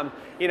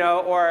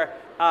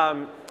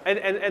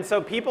 And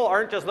so people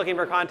aren't just looking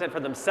for content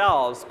for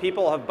themselves.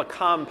 People have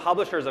become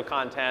publishers of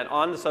content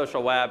on the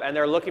social web, and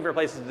they're looking for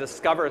places to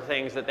discover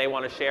things that they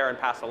want to share and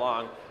pass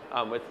along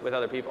with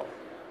other people.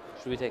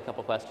 Should we take a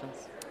couple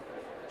questions?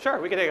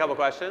 Sure, we can take a couple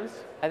questions.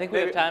 I think we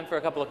have time for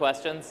a couple of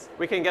questions.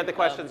 We can get the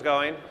questions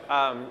going.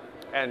 One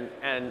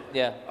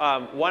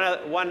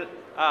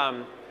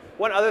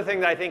other thing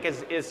that I think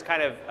is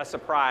kind of a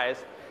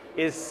surprise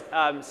is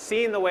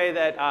seeing the way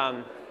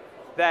that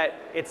that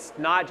it's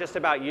not just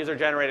about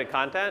user-generated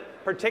content.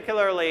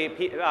 Particularly,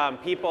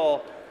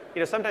 people,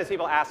 sometimes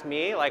people ask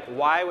me,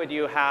 why would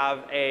you have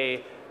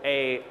a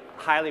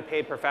highly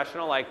paid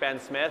professional like Ben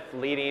Smith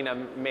leading a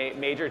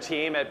major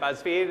team at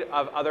BuzzFeed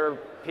of other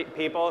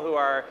people who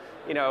are,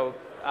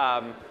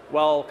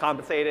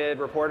 well-compensated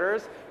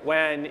reporters,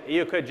 when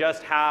you could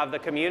just have the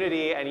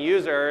community and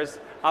users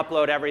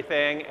upload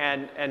everything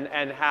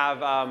and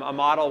have a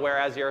model where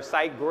as your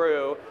site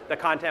grew, the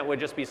content would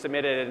just be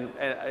submitted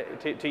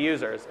to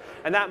users.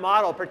 And that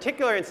model,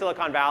 particularly in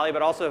Silicon Valley,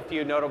 but also a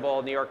few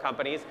notable New York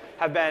companies,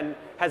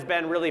 has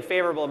been really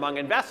favorable among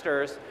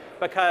investors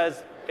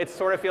because it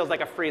sort of feels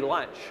like a free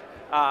lunch.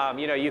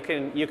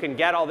 You can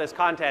get all this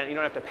content, you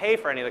don't have to pay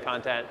for any of the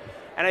content.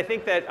 And I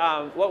think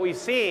that what we've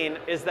seen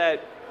is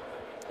that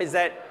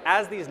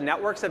as these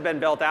networks have been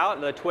built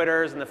out, the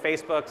Twitters and the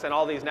Facebooks and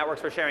all these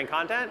networks for sharing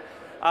content,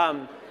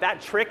 that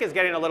trick is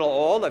getting a little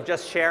old of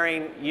just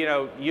sharing,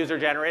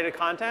 user-generated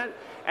content.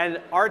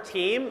 And our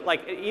team,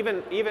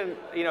 even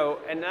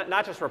and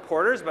not just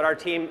reporters, but our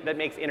team that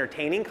makes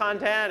entertaining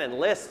content and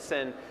lists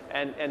and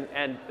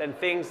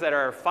things that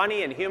are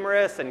funny and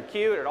humorous and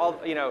cute and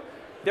all,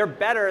 they're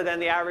better than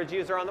the average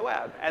user on the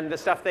web. And the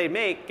stuff they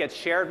make gets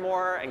shared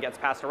more and gets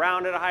passed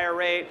around at a higher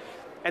rate.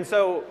 And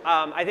so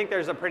I think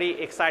there's a pretty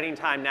exciting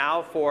time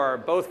now for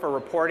both for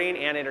reporting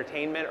and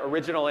entertainment,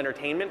 original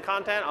entertainment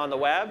content on the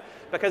web,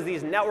 because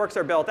these networks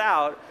are built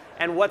out,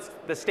 and what's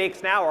the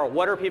stakes now are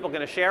what are people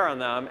going to share on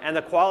them, and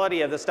the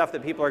quality of the stuff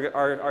that people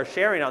are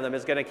sharing on them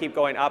is going to keep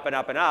going up and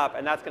up and up,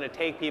 and that's going to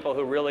take people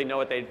who really know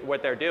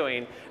what they're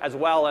doing, as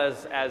well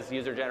as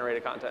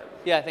user-generated content.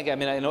 Yeah, I think, I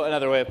mean,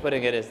 another way of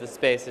putting it is the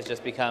space has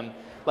just become,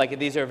 like,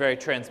 these are very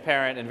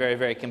transparent and very,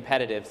 very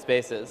competitive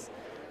spaces.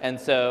 And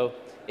so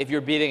if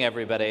you're beating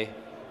everybody,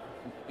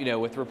 you know,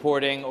 with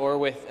reporting or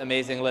with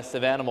amazing lists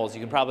of animals, you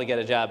can probably get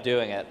a job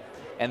doing it.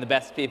 And the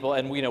best people,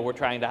 and you know, we're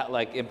trying to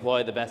like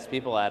employ the best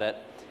people at it.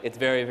 It's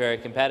very, very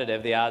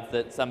competitive. The odds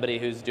that somebody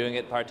who's doing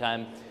it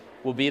part-time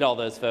will beat all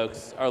those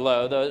folks are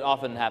low, though it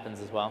often happens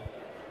as well.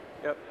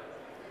 Yep.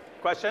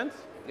 Questions?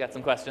 You got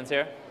some questions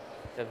here?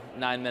 You have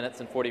 9 minutes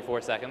and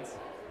 44 seconds.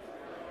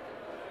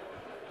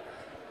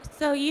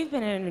 So you've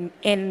been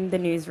in the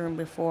newsroom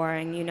before,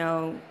 and you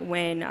know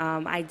when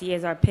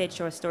ideas are pitched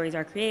or stories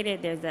are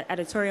created, there's an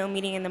editorial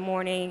meeting in the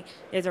morning,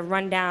 there's a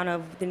rundown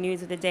of the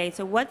news of the day.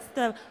 So what's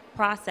the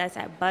process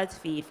at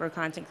BuzzFeed for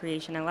content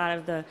creation? A lot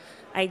of the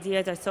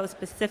ideas are so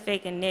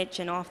specific and niche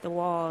and off the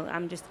wall.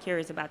 I'm just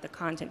curious about the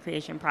content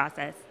creation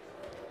process.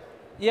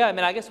 Yeah, I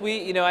mean, I guess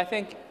I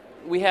think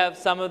we have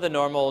some of the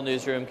normal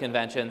newsroom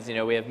conventions. You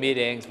know, we have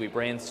meetings, we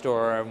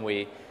brainstorm,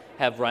 we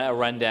have a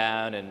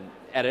rundown, and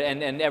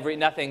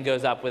nothing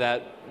goes up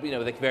without, you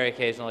know, with very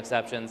occasional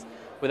exceptions,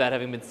 without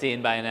having been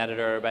seen by an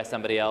editor or by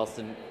somebody else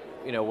and,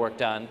 you know,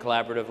 worked on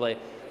collaboratively.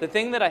 The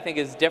thing that I think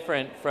is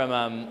different from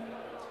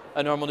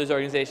a normal news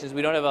organization is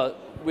I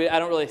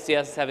don't really see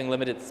us having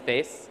limited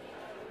space,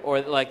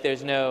 or like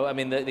there's no, I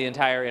mean, the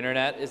entire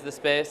internet is the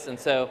space, and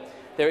so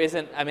there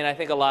isn't, I mean, I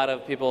think a lot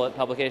of people at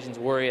publications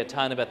worry a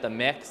ton about the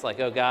mix, like,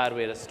 oh God,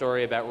 we had a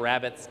story about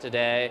rabbits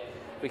today,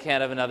 we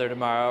can't have another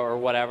tomorrow, or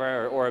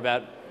whatever, or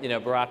about, you know,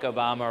 Barack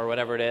Obama or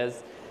whatever it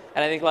is.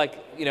 And I think, like,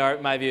 you know,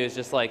 my view is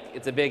just like,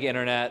 it's a big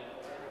internet.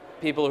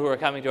 People who are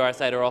coming to our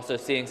site are also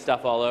seeing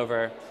stuff all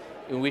over.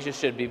 And we just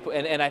should be,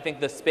 and I think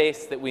the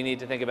space that we need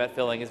to think about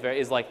filling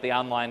is like the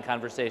online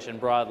conversation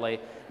broadly,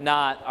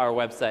 not our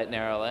website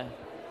narrowly.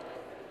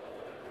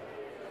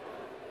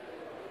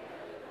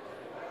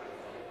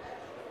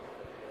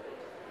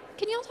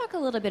 Can you all talk a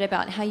little bit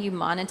about how you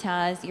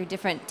monetize your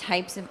different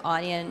types of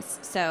audience?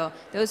 So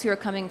those who are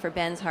coming for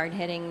Ben's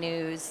hard-hitting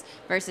news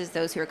versus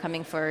those who are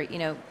coming for, you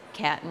know,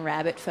 cat and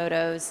rabbit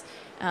photos.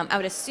 I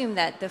would assume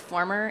that the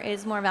former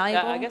is more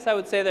valuable. Yeah, I guess I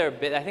would say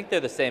I think they're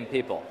the same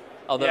people.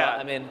 Although, yeah.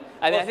 I mean,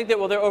 I think they're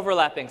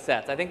overlapping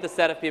sets. I think the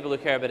set of people who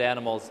care about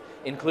animals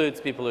includes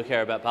people who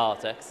care about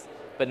politics,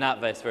 but not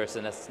vice versa,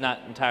 and it's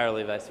not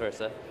entirely vice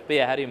versa. But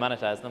yeah, how do you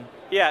monetize them?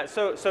 Yeah,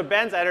 so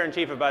Ben's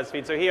editor-in-chief of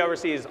BuzzFeed, so he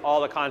oversees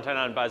all the content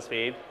on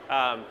BuzzFeed,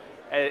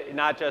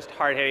 not just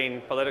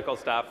hard-hitting political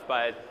stuff,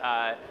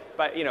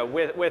 but you know,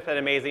 with an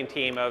amazing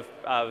team of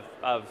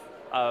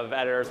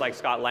editors like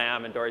Scott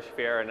Lamb and Dory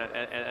Shafir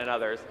and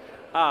others.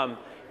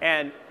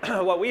 And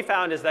what we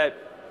found is that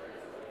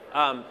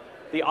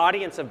the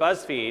audience of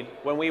BuzzFeed,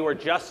 when we were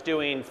just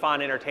doing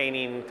fun,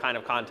 entertaining kind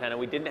of content and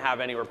we didn't have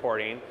any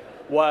reporting,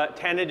 what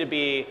tended to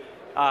be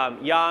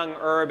young,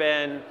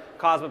 urban,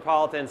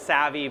 cosmopolitan,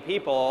 savvy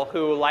people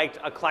who liked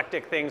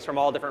eclectic things from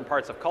all different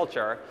parts of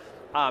culture.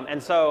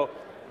 And so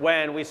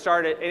when we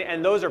started,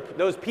 and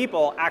those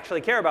people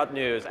actually care about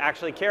news,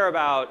 actually care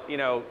about, you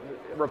know,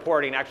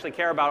 reporting, actually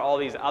care about all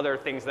these other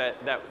things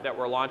that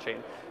we're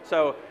launching.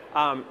 So,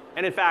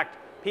 and in fact,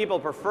 people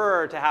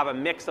prefer to have a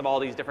mix of all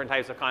these different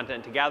types of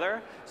content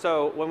together.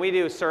 So when we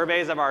do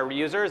surveys of our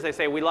users, they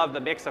say we love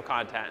the mix of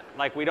content.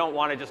 Like, we don't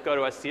want to just go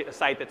to a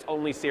site that's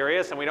only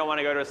serious, and we don't want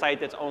to go to a site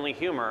that's only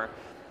humor.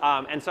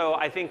 And so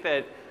I think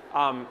that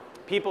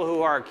people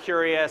who are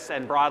curious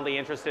and broadly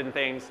interested in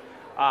things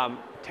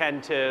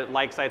tend to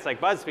like sites like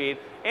BuzzFeed.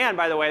 And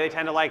by the way, they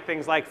tend to like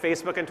things like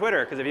Facebook and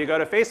Twitter, because if you go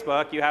to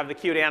Facebook, you have the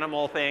cute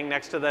animal thing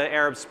next to the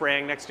Arab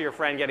Spring, next to your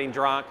friend getting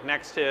drunk,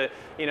 next to,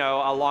 you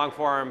know, a long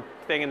form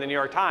thing in the New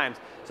York Times.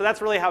 So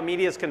that's really how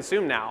media is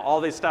consumed now.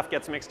 All this stuff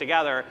gets mixed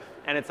together,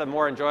 and it's a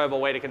more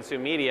enjoyable way to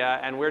consume media,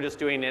 and we're just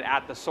doing it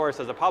at the source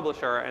as a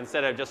publisher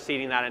instead of just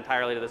ceding that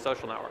entirely to the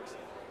social networks.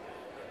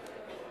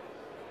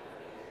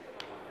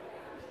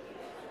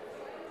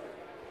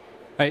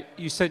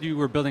 You said you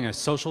were building a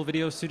social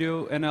video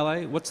studio in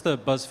LA. What's the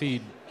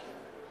BuzzFeed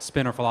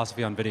spin or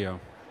philosophy on video?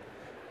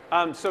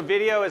 So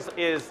video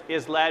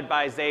is led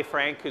by Zay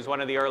Frank, who's one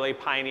of the early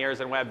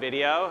pioneers in web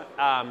video,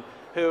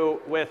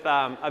 who with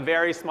a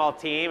very small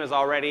team is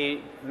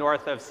already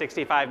north of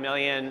 65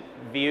 million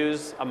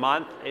views a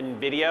month in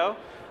video.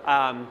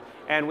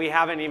 And we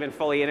haven't even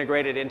fully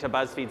integrated into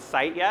BuzzFeed's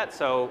site yet,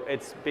 so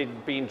it's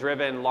being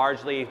driven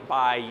largely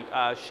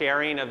by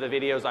sharing of the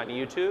videos on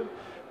YouTube.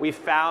 We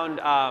found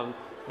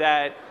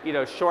that, you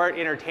know, short,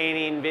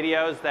 entertaining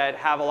videos that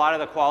have a lot of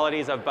the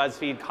qualities of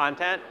BuzzFeed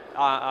content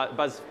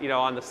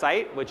on the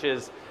site, which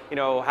is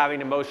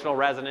having emotional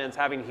resonance,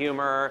 having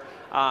humor,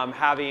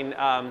 having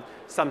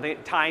something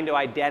tying to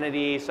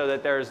identity, so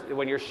that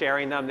when you're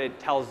sharing them, it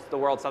tells the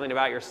world something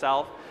about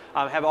yourself.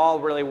 Have all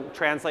really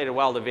translated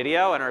well to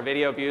video, and our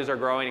video views are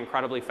growing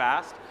incredibly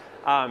fast.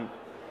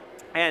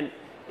 And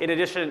in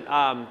addition,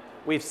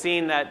 we've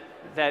seen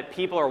that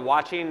people are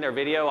watching their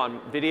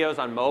videos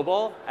on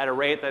mobile at a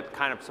rate that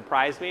kind of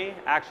surprised me,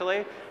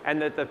 actually,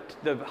 and that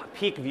the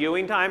peak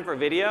viewing time for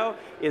video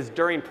is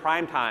during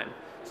prime time.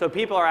 So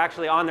people are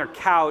actually on their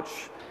couch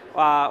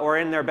or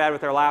in their bed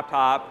with their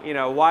laptop,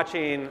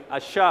 watching a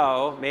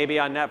show, maybe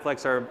on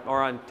Netflix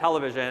or on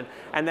television,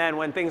 and then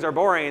when things are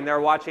boring,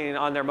 they're watching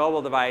on their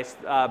mobile device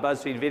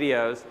BuzzFeed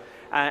videos.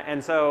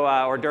 And so,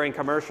 or during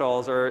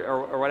commercials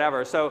or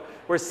whatever. So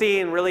we're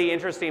seeing really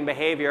interesting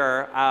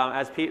behavior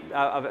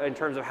in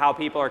terms of how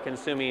people are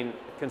consuming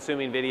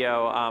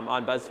video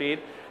on BuzzFeed.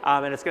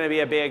 And it's going to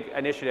be a big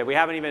initiative. We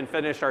haven't even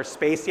finished our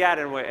space yet,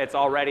 and it's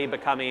already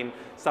becoming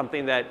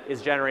something that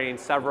is generating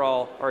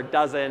several or a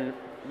dozen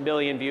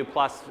million view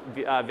plus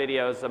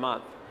videos a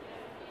month.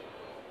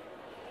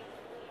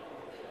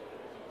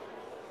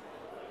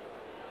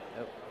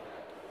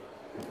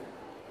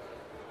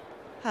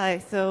 Hi,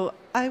 so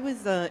I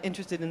was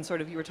interested in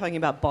you were talking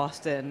about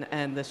Boston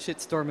and the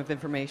shitstorm of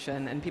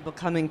information and people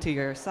coming to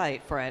your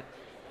site for it.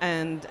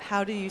 And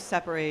how do you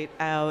separate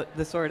out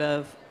the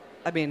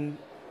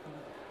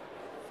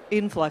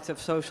influx of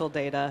social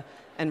data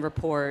and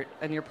report,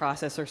 and your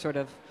process or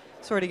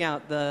sorting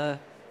out the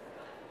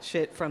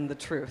shit from the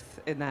truth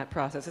in that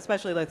process,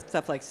 especially with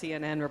stuff like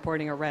CNN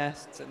reporting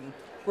arrests and...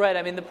 Right,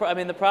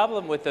 the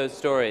problem with those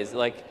stories,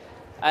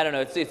 I don't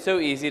know, it's so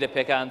easy to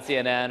pick on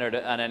CNN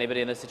or on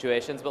anybody in those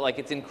situations, but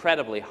it's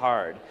incredibly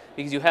hard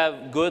because you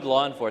have good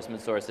law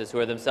enforcement sources who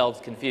are themselves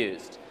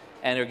confused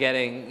and are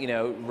getting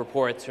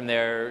reports from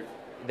their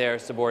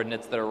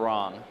subordinates that are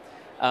wrong.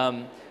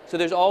 So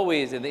there's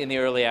always, in the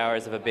early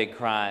hours of a big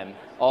crime,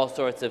 all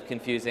sorts of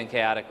confusing,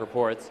 chaotic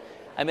reports.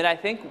 I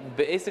think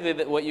basically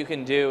that what you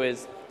can do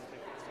is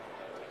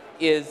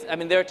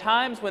there are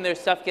times when there's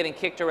stuff getting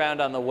kicked around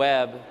on the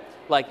web,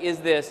 is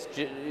this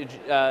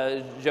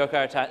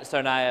Dzhokhar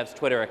Tsarnaev's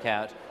Twitter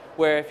account,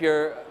 where if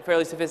you're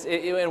fairly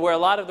sophisticated, and where a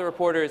lot of the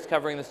reporters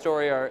covering the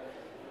story are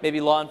maybe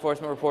law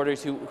enforcement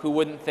reporters who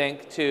wouldn't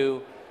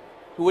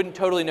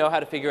totally know how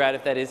to figure out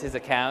if that is his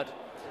account,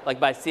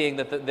 by seeing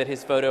that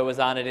his photo was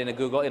on it in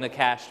a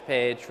cached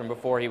page from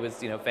before he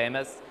was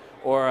famous,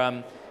 or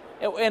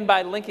and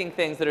by linking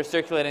things that are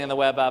circulating on the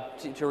web up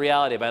to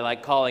reality, by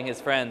calling his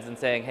friends and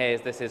saying, hey,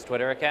 is this his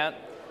Twitter account?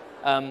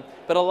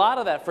 But a lot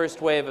of that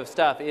first wave of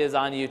stuff is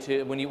on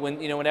YouTube.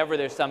 Whenever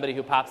there's somebody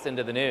who pops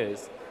into the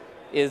news,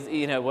 is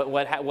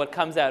what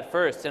comes out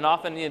first. And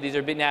often these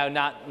are now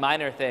not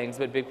minor things,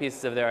 but big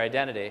pieces of their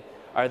identity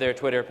are their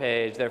Twitter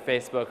page, their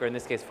Facebook, or in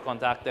this case,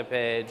 Contacte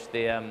page,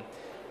 their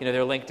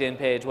LinkedIn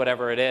page,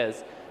 whatever it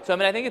is. So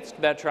I think it's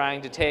about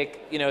trying to take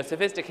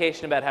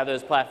sophistication about how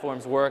those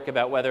platforms work,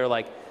 about whether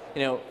I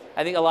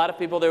think a lot of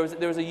people there was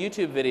a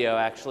YouTube video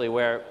actually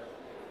where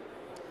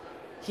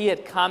he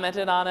had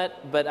commented on it,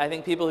 but I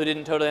think people who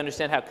didn't totally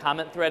understand how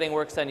comment threading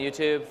works on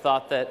YouTube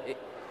thought that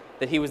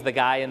he was the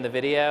guy in the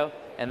video,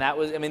 and that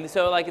was,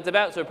 it's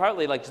about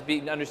partly just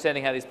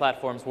understanding how these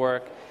platforms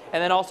work,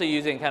 and then also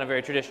using kind of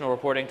very traditional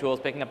reporting tools,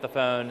 picking up the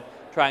phone,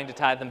 trying to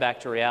tie them back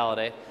to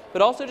reality,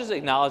 but also just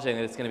acknowledging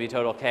that it's going to be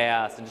total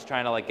chaos and just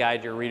trying to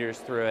guide your readers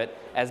through it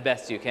as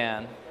best you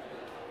can.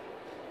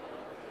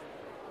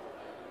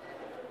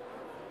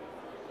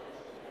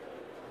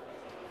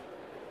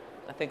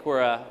 I think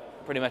we're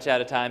pretty much out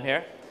of time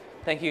here.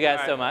 Thank you guys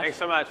so much. Thanks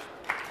so much.